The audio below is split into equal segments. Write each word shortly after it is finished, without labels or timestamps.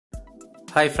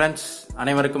Hi friends,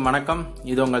 அனைவருக்கும் வணக்கம்.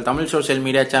 இது உங்கள் தமிழ் சோஷியல்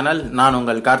மீடியா சேனல். நான்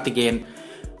உங்கள் Karthikeyan.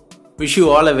 Wish you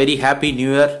all a very happy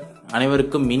new year.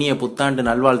 அனைவருக்கும் இனிய புத்தாண்டு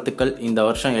நல்வாழ்த்துக்கள். இந்த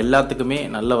வருஷம் எல்லாத்துக்குமே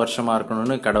நல்ல வருஷமா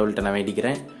இருக்கணும்னு கடவுள்கிட்ட நான்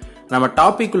வேண்டிக்கிறேன். நம்ம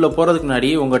டாபிக் உள்ள போறதுக்கு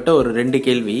முன்னாடி உங்ககிட்ட ஒரு 2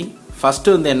 கேள்வி. ஃபர்ஸ்ட்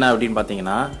என்ன அப்படின்னு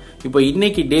பாத்தீங்கன்னா, இப்போ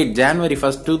இன்னைக்கு டேட் January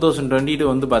 1st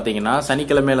 2022 பாத்தீங்கன்னா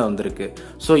சனிக்கிழமையில வந்திருக்கு.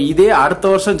 ஸோ இதே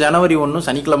அடுத்த வருஷம் January 1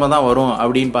 சனிக்கிழமை தான் வரும்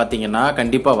அப்படின்னு பாத்தீங்கன்னா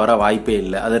கண்டிப்பா வர வாய்ப்பே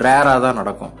இல்லை. அது ரேரா தான்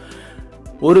நடக்கும்.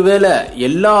 ஒருவேளை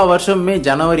எல்லா வருஷமுமே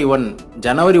January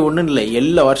 1 இல்லை,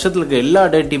 எல்லா வருஷத்துல இருக்க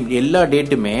எல்லா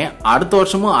டேட்டுமே அடுத்த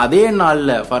வருஷமும் அதே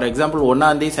நாள்ல, ஃபார் எக்ஸாம்பிள்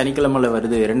 1ஆம் தேதி சனிக்கிழமையில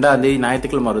வருது, 2ஆம் தேதி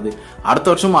ஞாயிற்றுக்கிழமை வருது, அடுத்த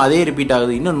வருஷமும் அதே ரிப்பீட்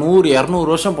ஆகுது. இன்னும்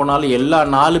 100-200 வருஷம் போனாலும் எல்லா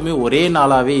நாளுமே ஒரே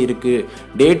நாளாவே இருக்கு,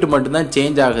 டேட்டு மட்டும்தான்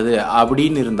சேஞ்ச் ஆகுது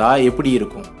அப்படின்னு இருந்தா எப்படி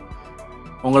இருக்கும்?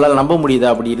 உங்களால் நம்ப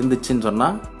முடியுதா அப்படி இருந்துச்சுன்னு சொன்னா?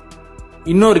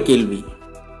 இன்னொரு கேள்வி,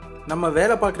 நம்ம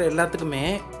வேலை பார்க்குற எல்லாத்துக்குமே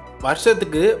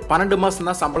வருஷத்துக்கு 12 மாசம்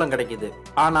தான் சம்பளம் கிடைக்குது.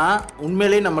 ஆனா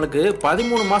உண்மையிலே நம்மளுக்கு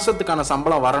 13 மாசத்துக்கான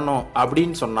சம்பளம் வரணும்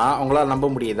அப்படின்னு சொன்னா உங்களால நம்ப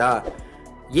முடியுதா?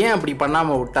 ஏன் அப்படி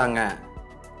பண்ணாம விட்டாங்க?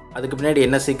 அதுக்கு பின்னாடி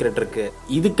என்ன சீக்ரெட் இருக்கு?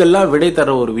 இதுக்கெல்லாம் விடை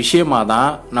தர ஒரு விஷயமா தான்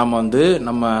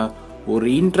நம்ம ஒரு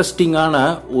இன்ட்ரெஸ்டிங்கான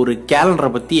ஒரு கேலண்டரை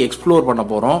பத்தி எக்ஸ்ப்ளோர் பண்ண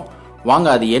போறோம். வாங்க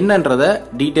அது என்னன்றத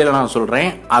டீட்டெயிலா நான் சொல்றேன்.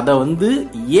 அதை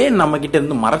ஏன் நம்ம கிட்ட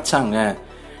இருந்து மறைச்சாங்க,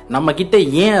 நம்ம கிட்ட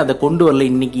ஏன் அதை கொண்டு வரல,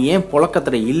 இன்னைக்கு ஏன்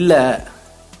புழக்கத்துல இல்ல,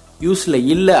 யூஸ்ல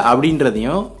இல்ல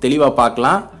அப்படின்றதையும் தெளிவா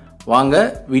பார்க்கலாம். வாங்க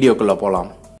வீடியோக்குள்ள போலாம்.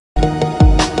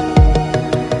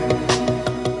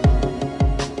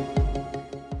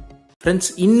 ஃப்ரெண்ட்ஸ்,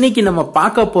 இன்னைக்கு நம்ம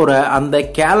பார்க்க போற அந்த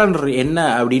கேலண்டர் என்ன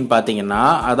அப்படின்னு பாத்தீங்கன்னா,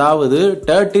 அதாவது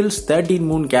Turtles 13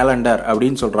 Moon கேலண்டர்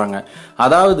அப்படின்னு சொல்றாங்க.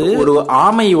 அதாவது ஒரு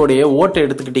ஆமையோடைய ஓட்டை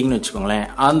எடுத்துக்கிட்டீங்கன்னு வச்சுக்கோங்களேன்,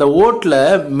 அந்த ஓட்டுல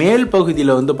மேல்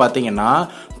பகுதியில பாத்தீங்கன்னா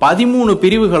 13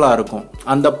 பிரிவுகளா இருக்கும்.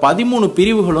 அந்த 13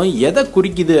 பிரிவுகளும் எதை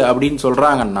குறிக்குது அப்படின்னு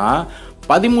சொல்றாங்கன்னா,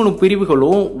 13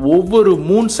 பிரிவுகளும் ஒவ்வொரு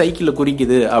மூன் சைக்கிள்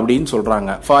குறிக்குது அப்படின்னு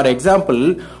சொல்றாங்க. ஃபார் எக்ஸாம்பிள்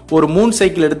ஒரு மூன்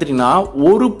சைக்கிள் எடுத்துட்டீங்கன்னா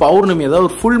ஒரு பௌர்ணமி, அதாவது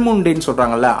ஒரு ஃபுல் மூன் டேன்னு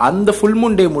சொல்றாங்கல்ல, அந்த ஃபுல்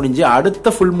மூன் டே முடிஞ்சு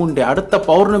அடுத்த ஃபுல் மூன் டே, அடுத்த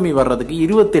பௌர்ணமி வர்றதுக்கு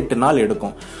 28 நாள்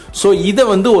எடுக்கும். ஸோ இதை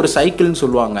ஒரு சைக்கிள்னு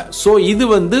சொல்லுவாங்க. ஸோ இது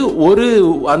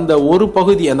அந்த ஒரு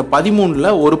பகுதி, அந்த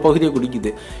 13ல ஒரு பகுதியை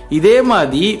குறிக்குது. இதே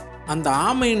மாதிரி அந்த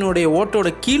ஆமையினுடைய ஓட்டோட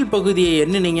கீழ் பகுதியை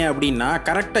எண்ணினீங்க அப்படின்னா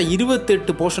கரெக்டா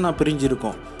 28 போர்ஷனா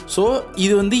பிரிஞ்சிருக்கும். ஸோ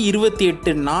இது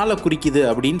 28 நாளை குறிக்குது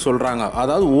அப்படின்னு சொல்றாங்க.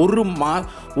 அதாவது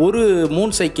ஒரு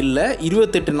மூன் சைக்கிள்ல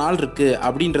 28 நாள் இருக்கு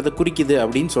அப்படின்றத குறிக்குது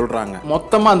அப்படின்னு சொல்றாங்க.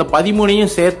 மொத்தமா அந்த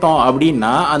 13ஐயும் சேர்த்தோம்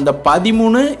அப்படின்னா அந்த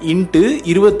 13 ×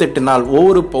 28 நாள்,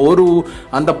 ஒரு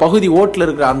அந்த பகுதி ஓட்டுல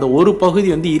இருக்கிற அந்த ஒரு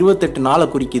பகுதி 28 நாளை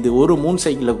குறிக்குது, ஒரு மூன்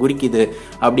சைக்கிளை குறிக்குது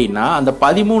அப்படின்னா அந்த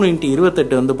 13 ×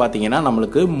 28 பாத்தீங்கன்னா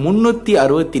நம்மளுக்கு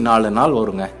 364 நாள்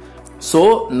வருங்க. சோ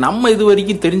நம்ம இது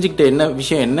வரைக்கும் தெரிஞ்சுக்கிட்ட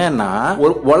விஷயம் என்னன்னா,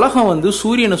 ஒரு உலகம்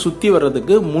சூரியனை சுத்தி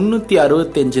வர்றதுக்கு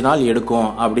 365 நாள் எடுக்கும்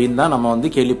அப்படின்னு தான்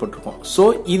நம்ம கேள்விப்பட்டிருக்கோம். சோ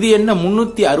இது என்ன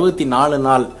 364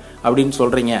 நாள் அப்படின்னு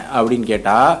சொல்றீங்க அப்படின்னு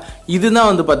கேட்டா,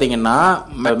 இதுதான் பாத்தீங்கன்னா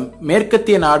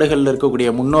மேற்கத்திய நாடுகள்ல இருக்கக்கூடிய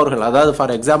முன்னோர்கள், அதாவது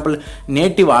for example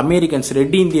native Americans,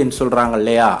 red Indians சொல்றாங்க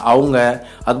இல்லையா, அவங்க,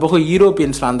 அதுபோக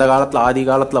யூரோப்பியன்ஸ் அந்த காலத்துல ஆதி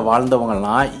காலத்துல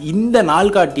வாழ்ந்தவங்கலாம் இந்த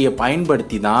நாள்காட்டியை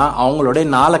பயன்படுத்தி தான் அவங்களுடைய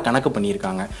நாளை கணக்கு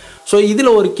பண்ணியிருக்காங்க. ஸோ இதுல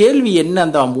ஒரு கேள்வி என்ன,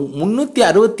 அந்த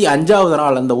 365வது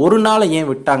நாள் அந்த ஒரு நாளை ஏன்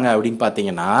விட்டாங்க அப்படின்னு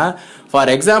பாத்தீங்கன்னா, ஃபார்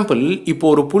எக்ஸாம்பிள் இப்போ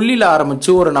ஒரு புள்ளியில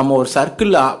ஆரம்பிச்சு நம்ம ஒரு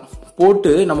சர்க்கிள்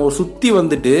போட்டு நம்ம ஒரு சுத்தி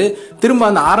திரும்ப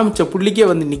அந்த ஆரம்பிச்ச புள்ளிக்கே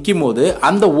நிக்கும் போது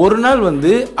அந்த ஒரு நாள்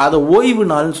அதை ஓய்வு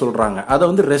நாள்னு சொல்றாங்க.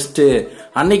 அதை ரெஸ்ட்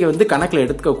அன்னைக்கு கணக்குல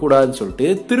எடுத்துக்க கூடாதுன்னு சொல்லிட்டு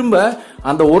திரும்ப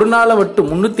அந்த ஒரு நாளை மட்டும்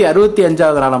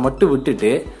 365வது நாளை மட்டும்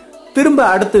விட்டுட்டு திரும்ப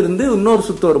அடுத்து இன்னொரு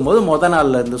சுத்து வரும்போது முத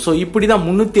நாள்ல இருந்து. ஸோ இப்படிதான்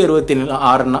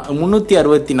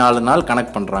 364 நாள்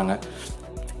கணக்கு பண்றாங்க.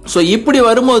 ஸோ இப்படி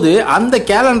வரும்போது அந்த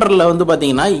கேலண்டர்ல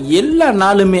பாத்தீங்கன்னா எல்லா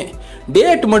நாளுமே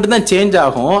டேட் மட்டும் தான் சேஞ்ச்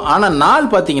ஆகும். ஆனா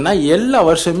நாள் பாத்தீங்கன்னா எல்லா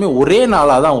வருஷமே ஒரே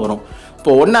நாளா தான் வரும்.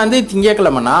 இப்போ 1ஆம் தேதி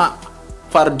திங்கக்கிழமைனா,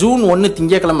 ஃபார் June 1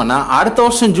 திங்கக்கிழமைனா அடுத்த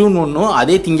வருஷம் June 1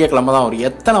 அதே திங்கக்கிழமை தான் வரும்.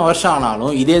 எத்தனை வருஷம்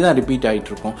ஆனாலும் இதே தான் ரிப்பீட்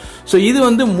ஆகிட்டு இருக்கும். ஸோ இது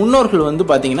முன்னோர்கள்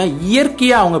பாத்தீங்கன்னா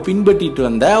இயற்கையா அவங்க பின்பற்றிட்டு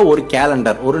வந்த ஒரு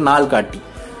கேலண்டர், ஒரு நாள் காட்டி.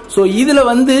 ஸோ இதுல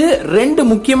 2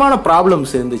 முக்கியமான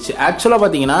ப்ராப்ளம்ஸ் இருந்துச்சு. ஆக்சுவலா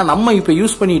பாத்தீங்கன்னா நம்ம இப்ப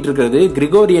யூஸ் பண்ணிட்டு இருக்கிறது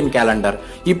கிரிகோரியன் கேலண்டர்.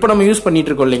 இப்ப நம்ம யூஸ் பண்ணிட்டு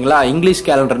இருக்கோம் இல்லைங்களா, இங்கிலீஷ்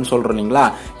கேலண்டர்னு சொல்றோம் இல்லைங்களா,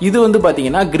 இது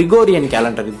பாத்தீங்கன்னா கிரிகோரியன்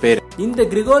கேலண்டர் பேரு. இந்த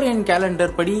கிரிகோரியன்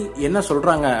கேலண்டர் படி என்ன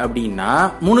சொல்றாங்க அப்படின்னா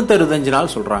 365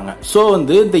 நாள் சொல்றாங்க. சோ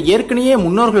இந்த ஏற்கனவே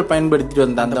முன்னோர்கள் பயன்படுத்திட்டு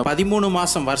வந்த அந்த 13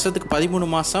 மாசம், வருஷத்துக்கு 13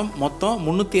 மாசம், மொத்தம்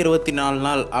 364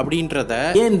 நாள் அப்படின்றத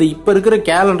இந்த இப்ப இருக்கிற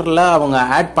கேலண்டர்ல அவங்க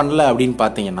ஆட் பண்ணல அப்படின்னு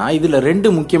பாத்தீங்கன்னா இதுல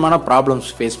 2 முக்கியமான ப்ராப்ளம்ஸ்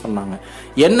ஃபேஸ் பண்ணாங்க.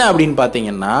 என்ன அப்படின்னு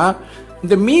பாத்தீங்கன்னா,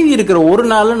 இந்த மீதி இருக்கிற ஒரு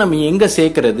நாள் நம்ம எங்க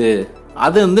சேர்க்கிறது,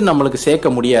 அது நம்மளுக்கு சேர்க்க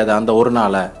முடியாது அந்த ஒரு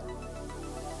நாளை.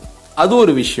 அது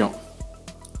ஒரு விஷயம்.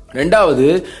 ரெண்டாவது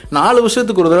 4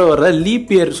 வருஷத்துக்கு ஒரு தடவை வர்ற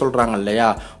லீப் இயர் சொல்றாங்க இல்லையா,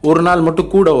 ஒரு நாள்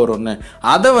மட்டும் கூட வரும்னு,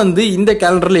 அதை வந்து இந்த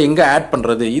கேலண்டர்ல எங்க ஆட்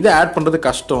பண்றது, இதை ஆட் பண்றது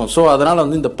கஷ்டம். ஸோ அதனால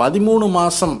வந்து இந்த 13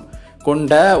 மாசம்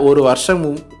கொண்ட ஒரு வருஷம்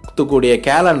கூடிய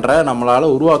கேலண்டரை நம்மளால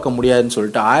உருவாக்க முடியாதுன்னு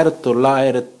சொல்லிட்டு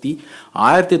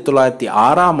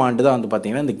 1906ஆம் ஆண்டு தான் வந்து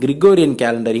பார்த்தீங்கன்னா இந்த கிரிகோரியன்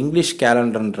கேலண்டர், இங்கிலீஷ்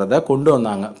கேலண்டர்ன்றதை கொண்டு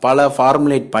வந்தாங்க. பல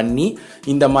ஃபார்முலேட் பண்ணி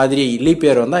இந்த மாதிரி லீப்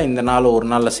இயர் வந்தால் இந்த நாள் ஒரு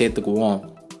நாளில் சேர்த்துக்குவோம்,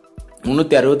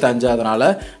 365 அதனால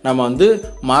நம்ம வந்து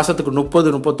மாசத்துக்கு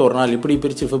 30-31 நாள் இப்படி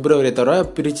பிரித்து பிப்ரவரி தவிர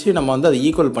பிரித்து நம்ம வந்து அதை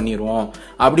ஈக்குவல் பண்ணிடுவோம்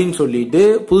அப்படின்னு சொல்லிட்டு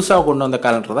புதுசாக கொண்டு வந்த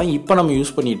கேலண்டர் தான் இப்போ நம்ம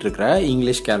யூஸ் பண்ணிட்டு இருக்கிற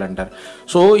இங்கிலீஷ் கேலண்டர்.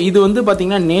 ஸோ இது வந்து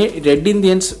பார்த்தீங்கன்னா ரெட்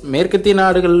இந்தியன்ஸ் மேற்கத்திய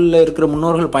நாடுகளில் இருக்கிற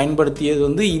முன்னோர்கள் பயன்படுத்தியது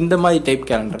வந்து இந்த மாதிரி டைப்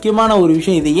கேலண்டர். முக்கியமான ஒரு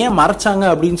விஷயம், இது ஏன் மறைச்சாங்க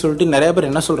அப்படின்னு சொல்லிட்டு நிறைய பேர்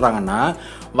என்ன சொல்றாங்கன்னா,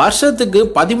 வருஷத்துக்கு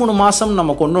 13 மாசம்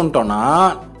நம்ம கொண்டு வந்துட்டோம்னா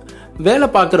வேலை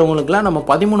பார்க்குறவங்களுக்குலாம் நம்ம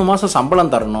 13 மாதம்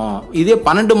சம்பளம் தரணும், இதே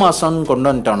 12 மாதம் கொண்டு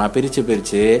வந்துட்டோம்னா பிரித்து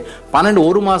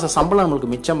ஒரு மாதம் சம்பளம் நம்மளுக்கு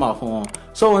மிச்சமாகும்.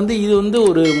 ஸோ வந்து இது வந்து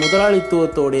ஒரு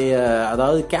முதலாளித்துவத்தோடைய,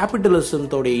 அதாவது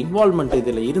கேபிட்டலிசத்தோடைய இன்வால்மெண்ட்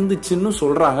இதில் இருந்துச்சுன்னு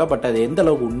சொல்கிறாங்க. பட் அது எந்த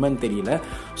அளவுக்கு உண்மைன்னு தெரியல.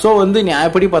 ஸோ வந்து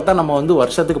எப்படி பார்த்தா நம்ம வந்து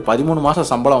வருஷத்துக்கு 13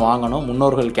 மாதம் சம்பளம் வாங்கணும்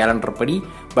முன்னோர்கள் கேலண்டர் படி.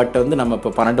 பட் வந்து நம்ம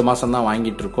இப்போ 12 மாதம் தான்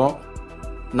வாங்கிட்டு இருக்கோம்.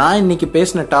 நான் இன்னைக்கு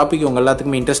பேசின டாபிக் உங்கள்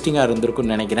எல்லாத்துக்குமே இன்ட்ரெஸ்டிங்காக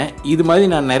இருந்திருக்குன்னு நினைக்கிறேன். இது மாதிரி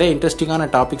நான் நிறைய இன்ட்ரெஸ்டிங்கான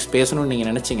டாபிக்ஸ் பேசணும்னு நீங்கள்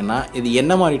நினச்சிங்கன்னா இது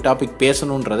என்ன மாதிரி டாபிக்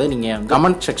பேசணுன்றதை நீங்கள்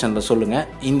கமெண்ட் செக்ஷனில் சொல்லுங்கள்.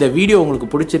 இந்த வீடியோ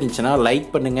உங்களுக்கு பிடிச்சிருந்துச்சுன்னா லைக்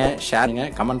பண்ணுங்கள், ஷேருங்க,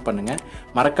 கமெண்ட் பண்ணுங்கள்.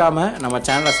 மறக்காமல் நம்ம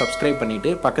சேனலை சப்ஸ்கிரைப்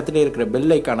பண்ணிவிட்டு பக்கத்துலேயே இருக்கிற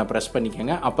பெல் ஐக்கானை ப்ரெஸ்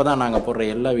பண்ணிக்கோங்க. அப்போ தான் நாங்கள்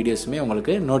போடுற எல்லா வீடியோஸுமே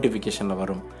உங்களுக்கு நோட்டிஃபிகேஷனில்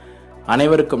வரும்.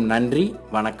 அனைவருக்கும் நன்றி,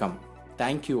 வணக்கம்.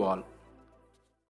 Thank you all.